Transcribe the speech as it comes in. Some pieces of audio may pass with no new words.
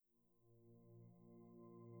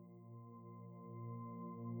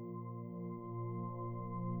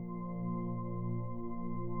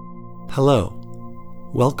Hello,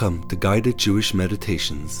 welcome to Guided Jewish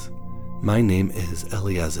Meditations. My name is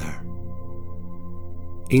Eliezer.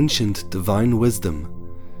 Ancient divine wisdom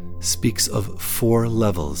speaks of 4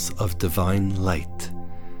 levels of divine light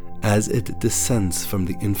as it descends from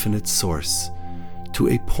the infinite source to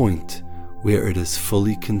a point where it is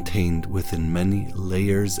fully contained within many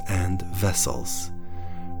layers and vessels,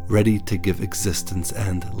 ready to give existence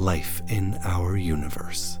and life in our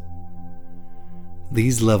universe.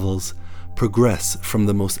 These levels progress from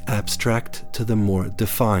the most abstract to the more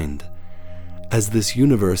defined, as this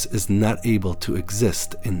universe is not able to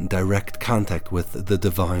exist in direct contact with the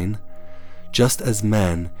divine, just as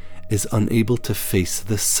man is unable to face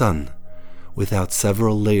the sun without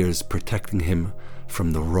several layers protecting him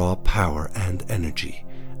from the raw power and energy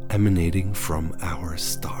emanating from our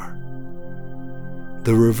star.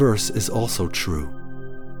 The reverse is also true.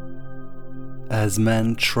 As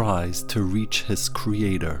man tries to reach his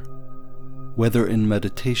creator, whether in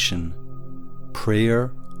meditation,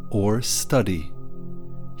 prayer, or study,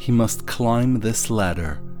 he must climb this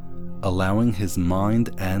ladder, allowing his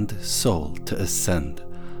mind and soul to ascend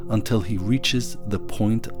until he reaches the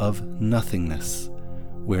point of nothingness,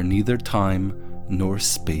 where neither time nor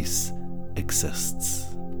space exists.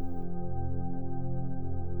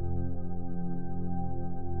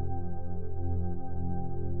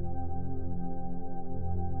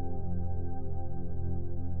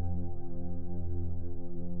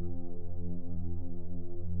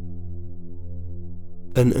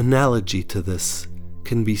 An analogy to this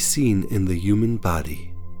can be seen in the human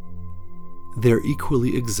body. There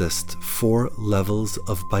equally exist 4 levels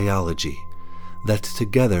of biology that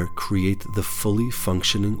together create the fully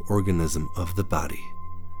functioning organism of the body.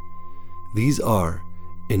 These are,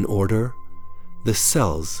 in order, the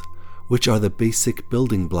cells, which are the basic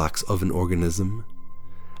building blocks of an organism.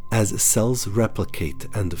 As cells replicate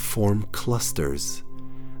and form clusters,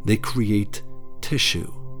 they create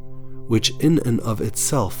tissue, which in and of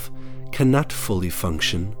itself cannot fully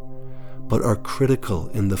function, but are critical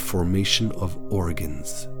in the formation of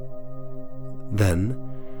organs.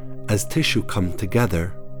 Then, as tissue come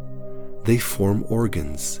together, they form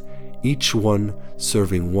organs, each one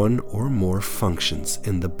serving one or more functions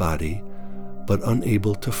in the body, but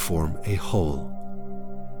unable to form a whole.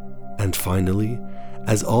 And finally,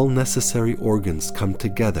 as all necessary organs come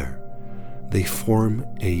together, they form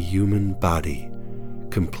a human body,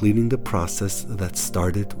 completing the process that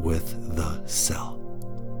started with the cell.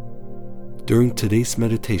 During today's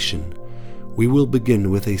meditation, we will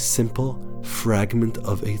begin with a simple fragment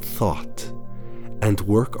of a thought and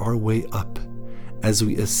work our way up as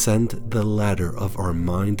we ascend the ladder of our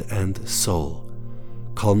mind and soul,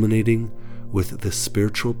 culminating with the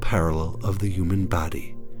spiritual parallel of the human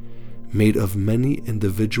body, made of many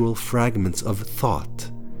individual fragments of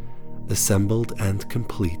thought, assembled and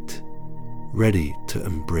complete, ready to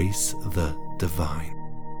embrace the divine.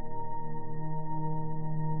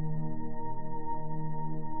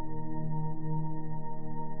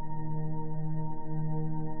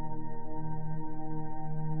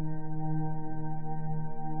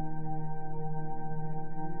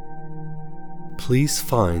 Please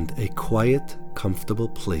find a quiet, comfortable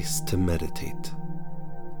place to meditate.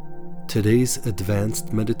 Today's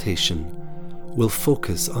advanced meditation will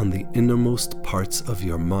focus on the innermost parts of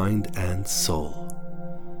your mind and soul,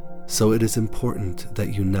 so it is important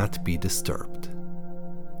that you not be disturbed.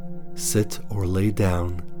 Sit or lay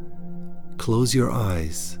down, close your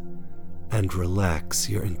eyes, and relax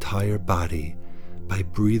your entire body by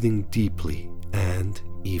breathing deeply and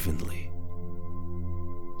evenly.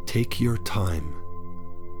 Take your time.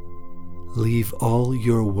 Leave all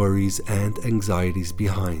your worries and anxieties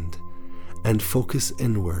behind and focus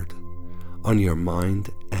inward on your mind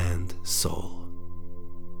and soul.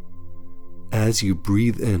 As you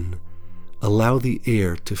breathe in, allow the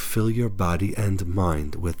air to fill your body and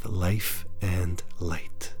mind with life and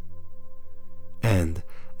light. And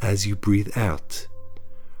as you breathe out,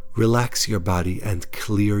 relax your body and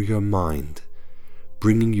clear your mind,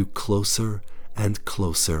 bringing you closer and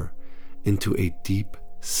closer into a deep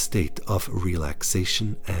state of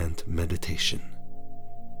relaxation and meditation.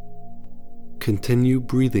 Continue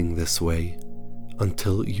breathing this way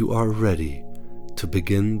until you are ready to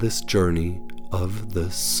begin this journey of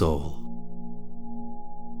the soul.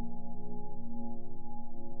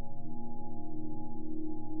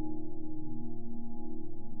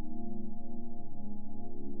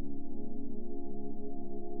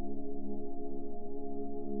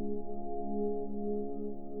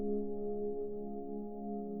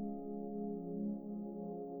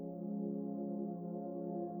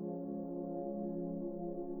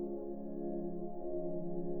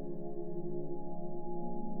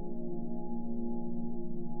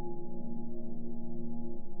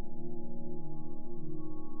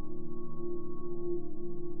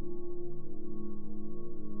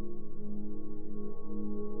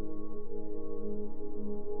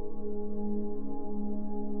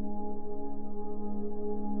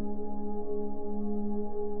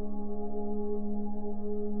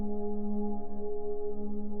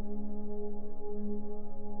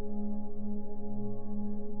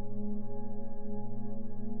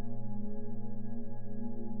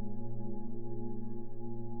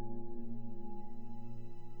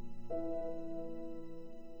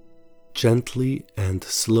 Gently and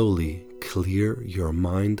slowly clear your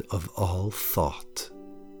mind of all thought.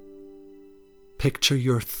 Picture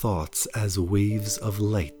your thoughts as waves of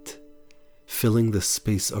light, filling the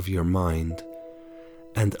space of your mind,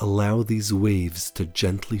 and allow these waves to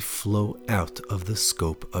gently flow out of the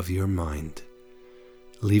scope of your mind,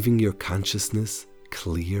 leaving your consciousness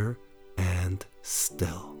clear and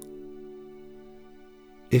still.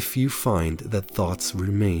 If you find that thoughts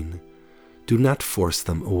remain, do not force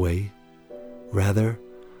them away. Rather,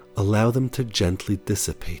 allow them to gently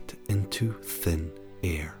dissipate into thin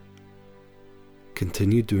air.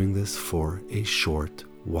 Continue doing this for a short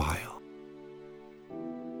while.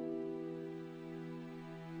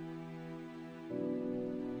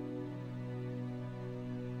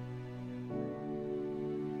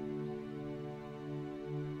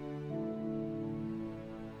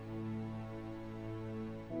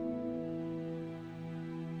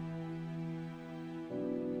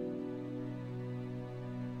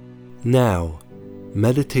 Now,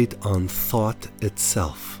 meditate on thought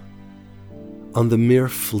itself, on the mere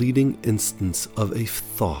fleeting instance of a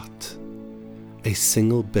thought, a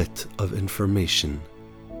single bit of information,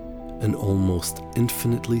 an almost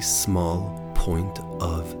infinitely small point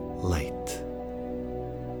of light.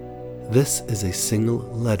 This is a single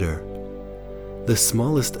letter, the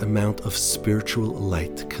smallest amount of spiritual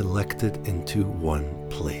light collected into one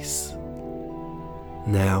place.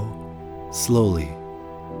 Now, slowly,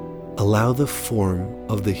 allow the form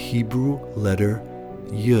of the Hebrew letter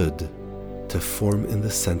Yud to form in the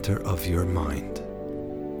center of your mind.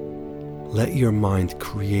 Let your mind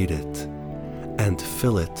create it and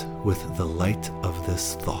fill it with the light of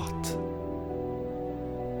this thought.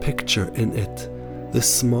 Picture in it the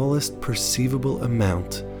smallest perceivable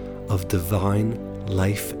amount of divine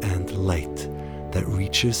life and light that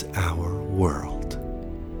reaches our world.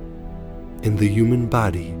 In the human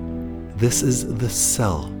body, this is the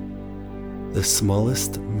cell, the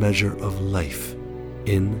smallest measure of life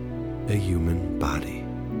in a human body.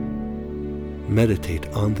 Meditate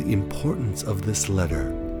on the importance of this letter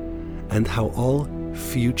and how all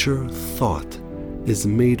future thought is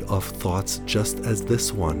made of thoughts just as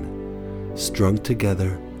this one, strung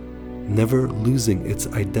together, never losing its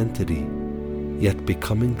identity, yet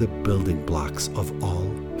becoming the building blocks of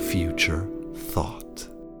all future thought.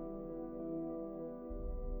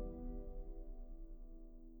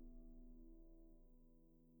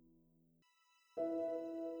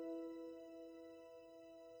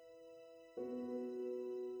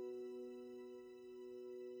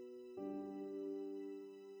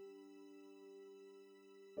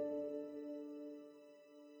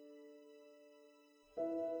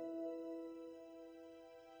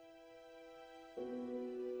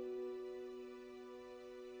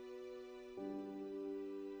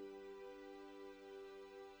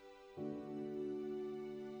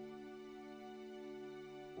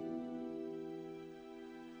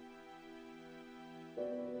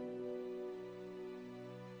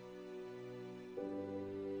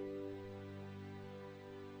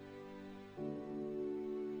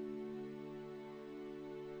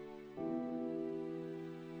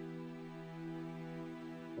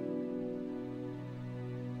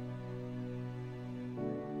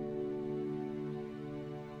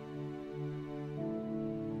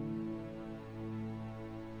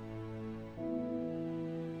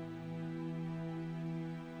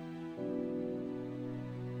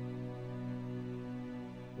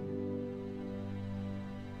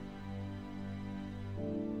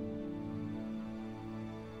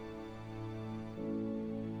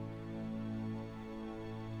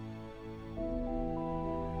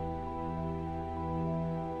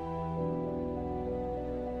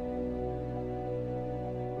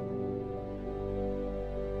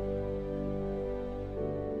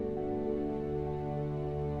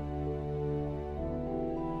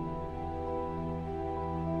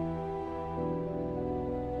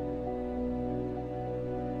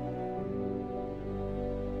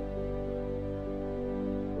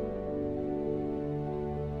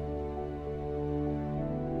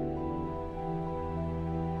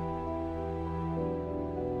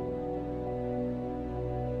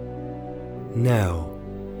 Now,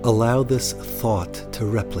 allow this thought to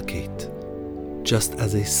replicate, just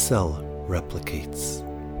as a cell replicates.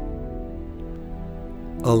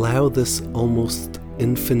 Allow this almost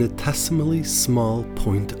infinitesimally small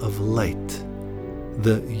point of light,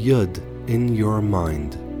 the Yud in your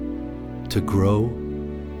mind, to grow,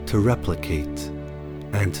 to replicate,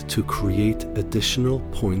 and to create additional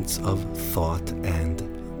points of thought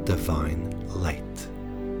and divine light.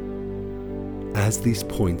 As these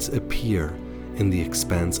points appear in the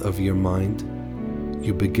expanse of your mind,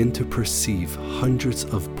 you begin to perceive hundreds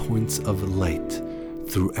of points of light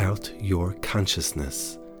throughout your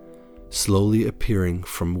consciousness, slowly appearing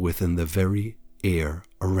from within the very air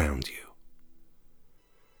around you.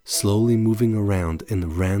 Slowly moving around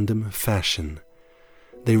in random fashion,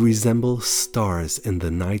 they resemble stars in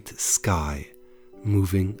the night sky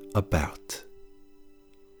moving about.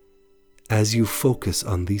 As you focus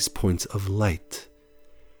on these points of light,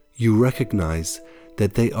 you recognize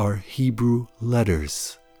that they are Hebrew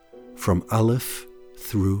letters from Aleph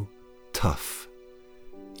through Taf,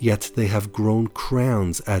 yet they have grown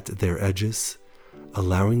crowns at their edges,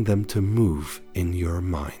 allowing them to move in your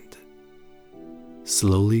mind.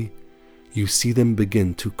 Slowly, you see them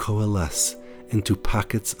begin to coalesce into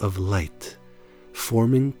pockets of light,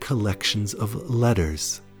 forming collections of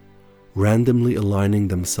letters, randomly aligning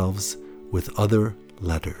themselves with other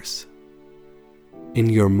letters. In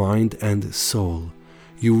your mind and soul,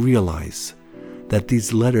 you realize that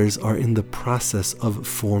these letters are in the process of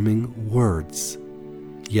forming words,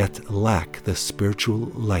 yet lack the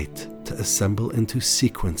spiritual light to assemble into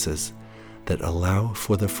sequences that allow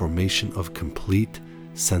for the formation of complete,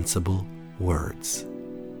 sensible words.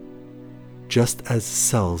 Just as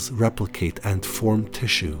cells replicate and form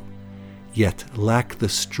tissue, yet lack the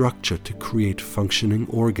structure to create functioning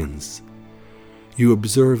organs, you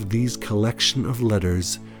observe these collection of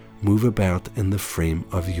letters move about in the frame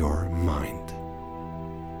of your mind.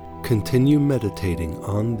 Continue meditating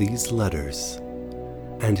on these letters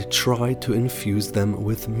and try to infuse them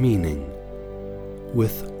with meaning,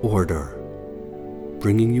 with order,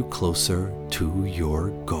 bringing you closer to your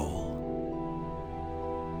goal.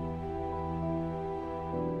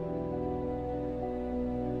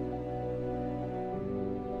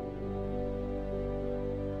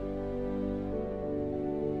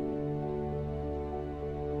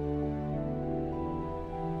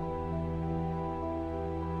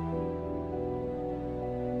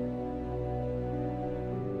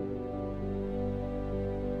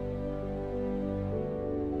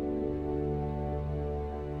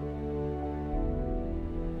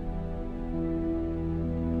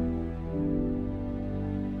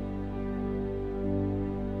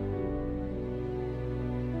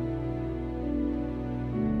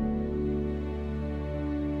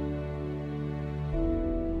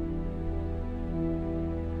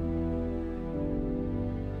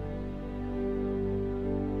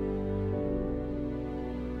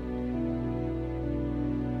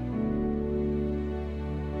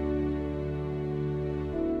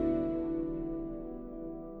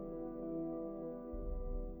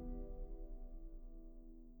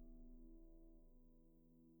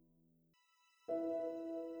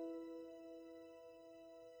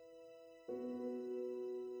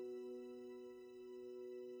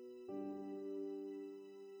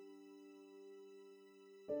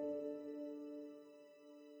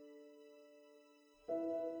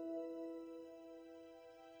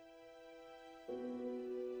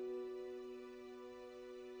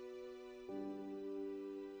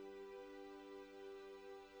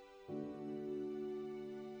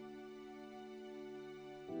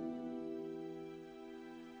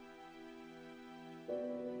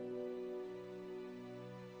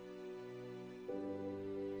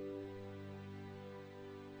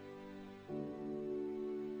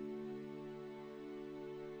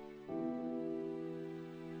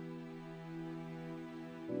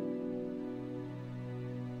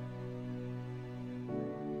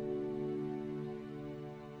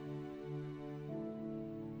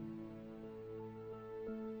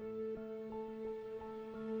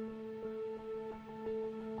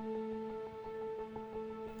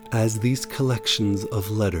 As these collections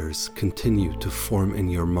of letters continue to form in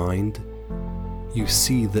your mind, you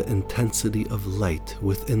see the intensity of light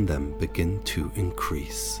within them begin to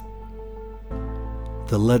increase.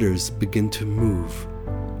 The letters begin to move,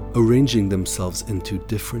 arranging themselves into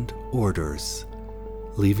different orders,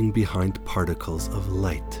 leaving behind particles of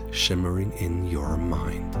light shimmering in your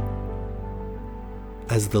mind.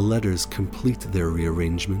 As the letters complete their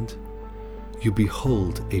rearrangement, you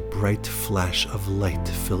behold a bright flash of light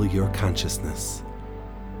fill your consciousness,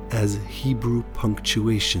 as Hebrew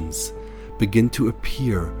punctuations begin to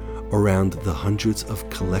appear around the hundreds of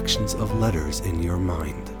collections of letters in your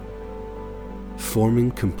mind.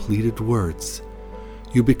 Forming completed words,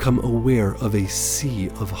 you become aware of a sea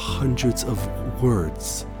of hundreds of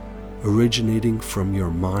words originating from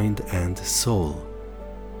your mind and soul,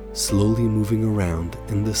 slowly moving around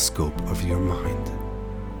in the scope of your mind.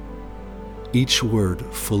 Each word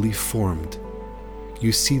fully formed,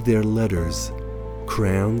 you see their letters,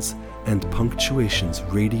 crowns, and punctuations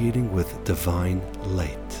radiating with divine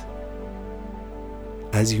light.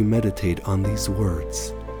 As you meditate on these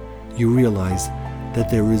words, you realize that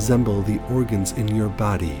they resemble the organs in your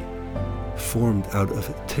body, formed out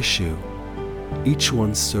of tissue, each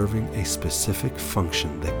one serving a specific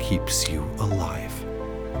function that keeps you alive.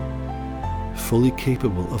 Fully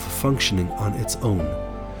capable of functioning on its own,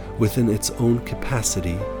 within its own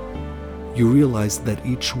capacity, you realize that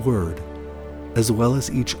each word, as well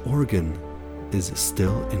as each organ, is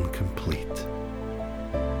still incomplete.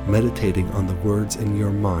 Meditating on the words in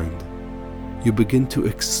your mind, you begin to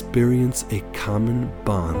experience a common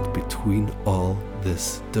bond between all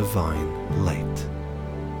this divine light.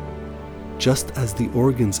 Just as the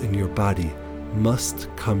organs in your body must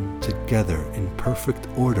come together in perfect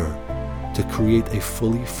order to create a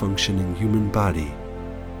fully functioning human body,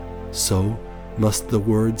 so must the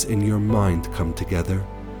words in your mind come together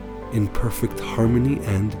in perfect harmony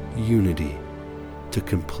and unity to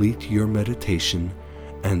complete your meditation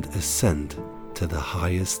and ascend to the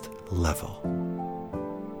highest level.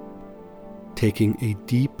 Taking a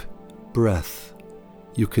deep breath,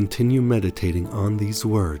 you continue meditating on these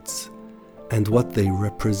words and what they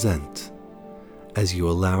represent as you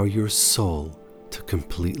allow your soul to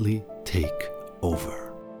completely take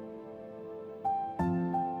over.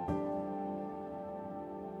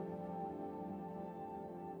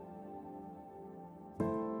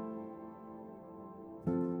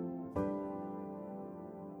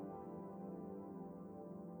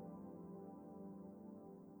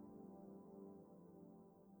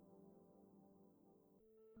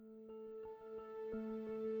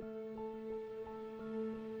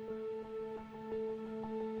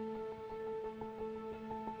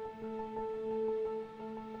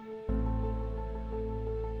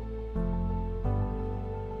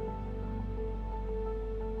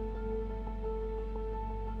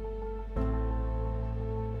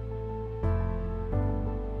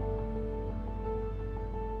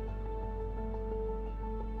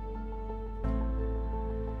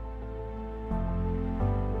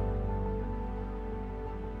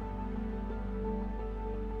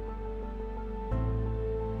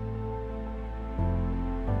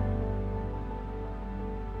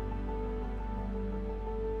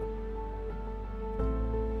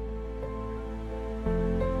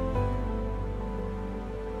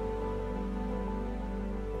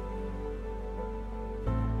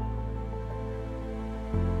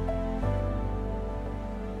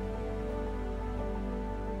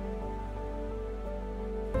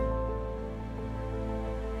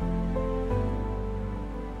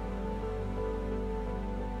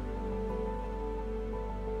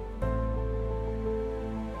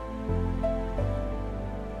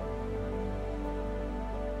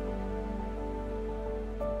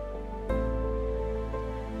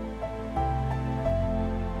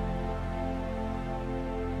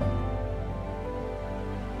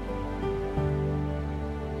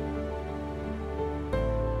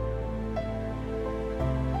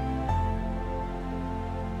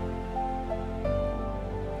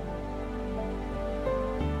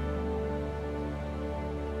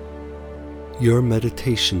 Your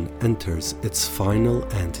meditation enters its final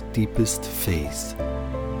and deepest phase,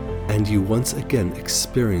 and you once again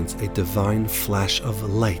experience a divine flash of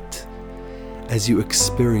light as you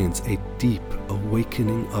experience a deep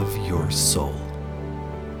awakening of your soul.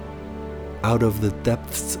 Out of the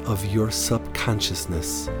depths of your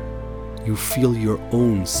subconsciousness, you feel your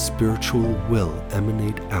own spiritual will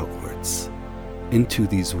emanate outwards into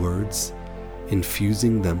these words,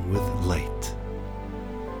 infusing them with light.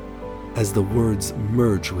 As the words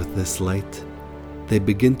merge with this light, they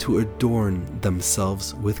begin to adorn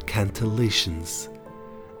themselves with cantillations,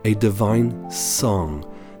 a divine song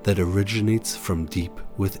that originates from deep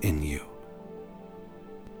within you.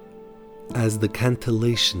 As the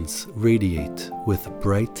cantillations radiate with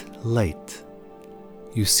bright light,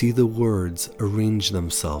 you see the words arrange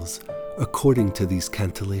themselves according to these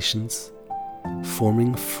cantillations,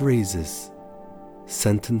 forming phrases,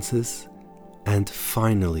 sentences, and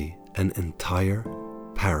finally an entire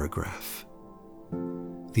paragraph.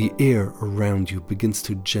 The air around you begins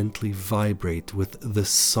to gently vibrate with the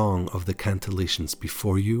song of the cantillations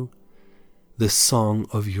before you, the song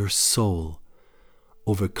of your soul,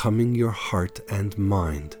 overcoming your heart and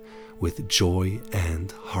mind with joy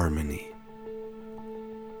and harmony.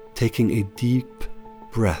 Taking a deep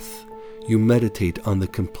breath, you meditate on the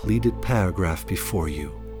completed paragraph before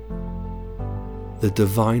you. The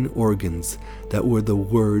divine organs that were the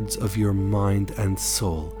words of your mind and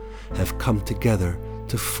soul have come together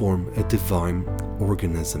to form a divine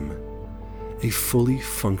organism, a fully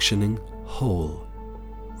functioning whole,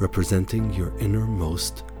 representing your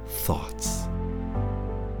innermost thoughts.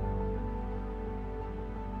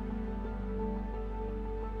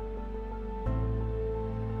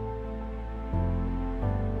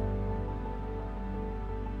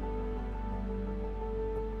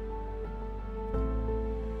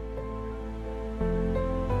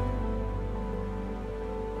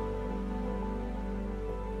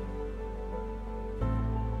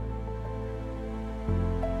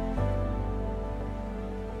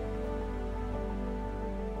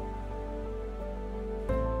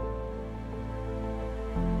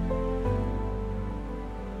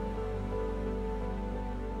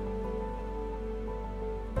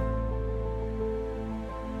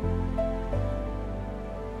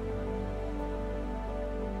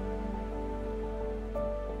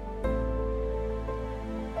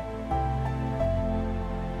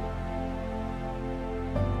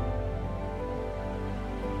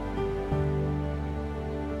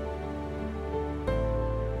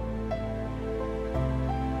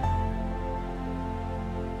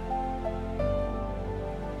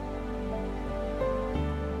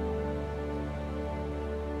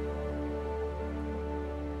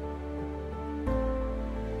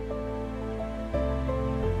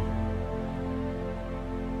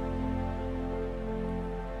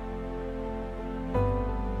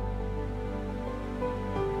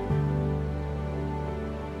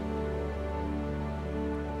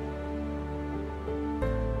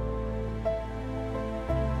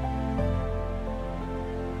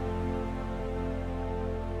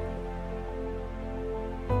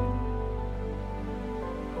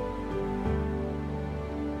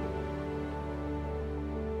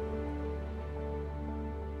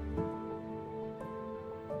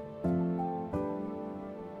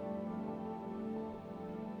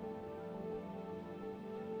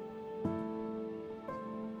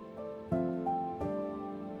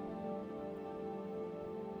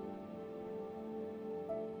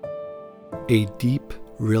 A deep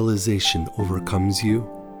realization overcomes you,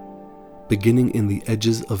 beginning in the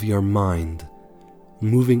edges of your mind,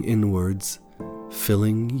 moving inwards,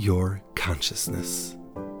 filling your consciousness.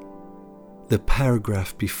 The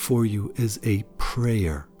paragraph before you is a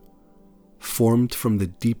prayer, formed from the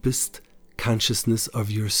deepest consciousness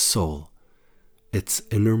of your soul, its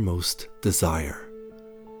innermost desire.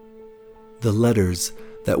 The letters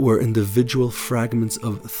that were individual fragments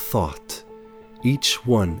of thought, each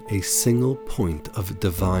one a single point of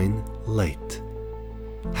divine light,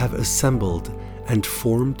 have assembled and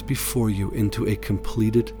formed before you into a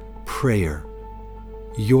completed prayer,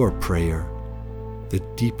 your prayer, the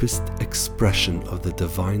deepest expression of the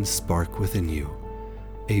divine spark within you,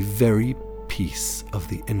 a very piece of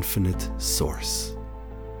the infinite source.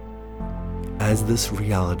 As this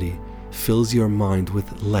reality fills your mind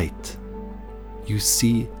with light, you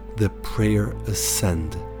see the prayer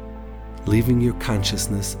ascend, leaving your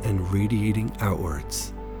consciousness and radiating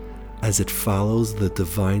outwards as it follows the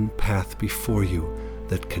divine path before you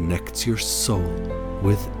that connects your soul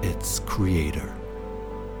with its creator.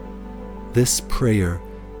 This prayer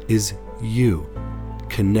is you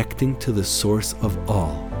connecting to the source of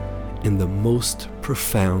all in the most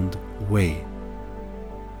profound way,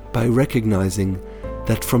 by recognizing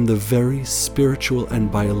that from the very spiritual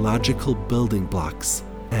and biological building blocks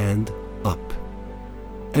and up,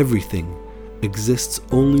 everything exists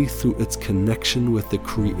only through its connection with the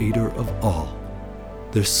Creator of all,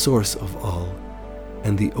 the source of all,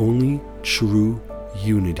 and the only true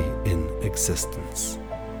unity in existence.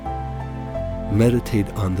 Meditate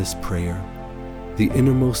on this prayer, the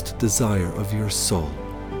innermost desire of your soul,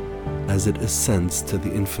 as it ascends to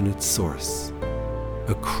the infinite source,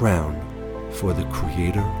 a crown for the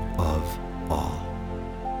Creator of all.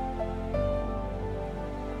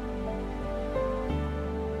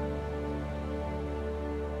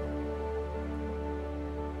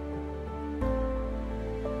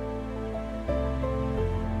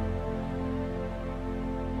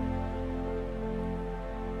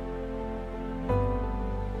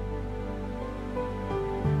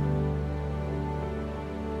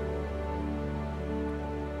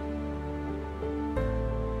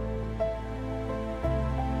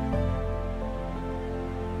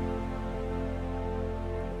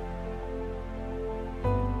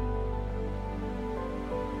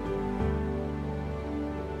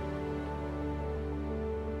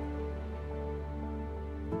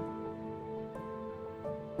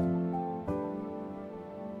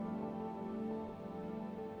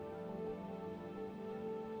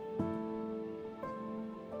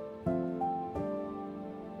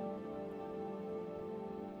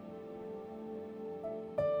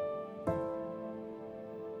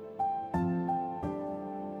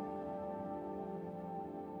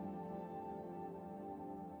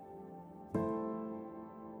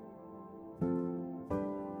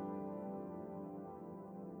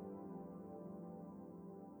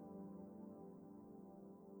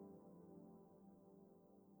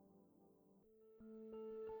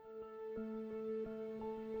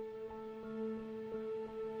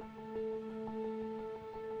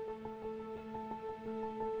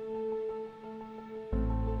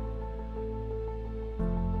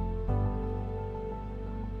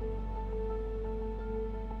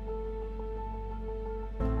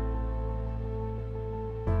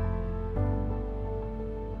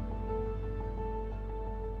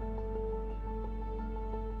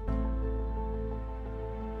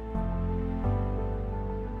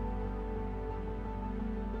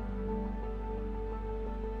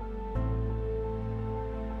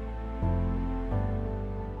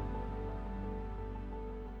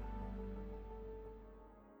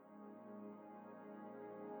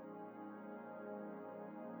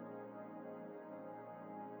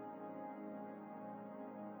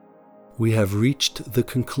 We have reached the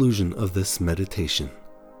conclusion of this meditation.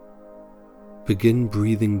 Begin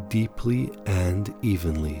breathing deeply and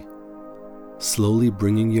evenly, slowly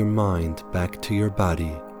bringing your mind back to your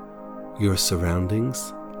body, your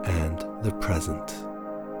surroundings, and the present.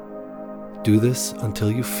 Do this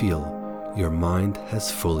until you feel your mind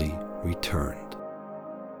has fully returned.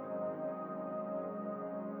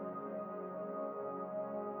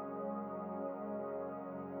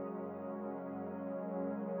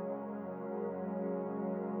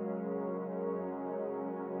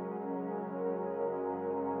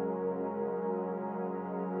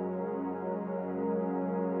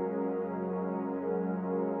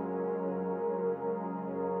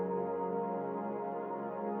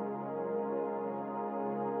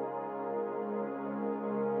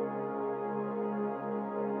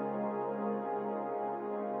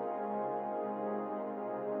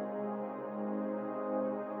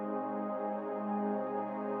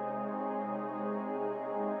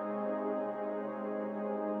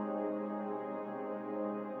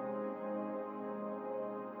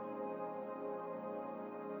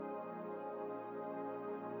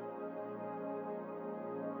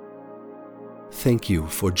 Thank you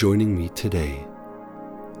for joining me today.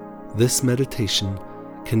 This meditation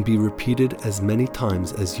can be repeated as many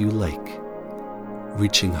times as you like,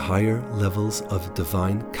 reaching higher levels of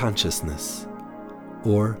divine consciousness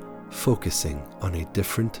or focusing on a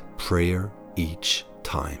different prayer each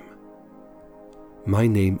time. My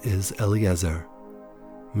name is Eliezer.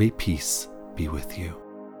 May peace be with you.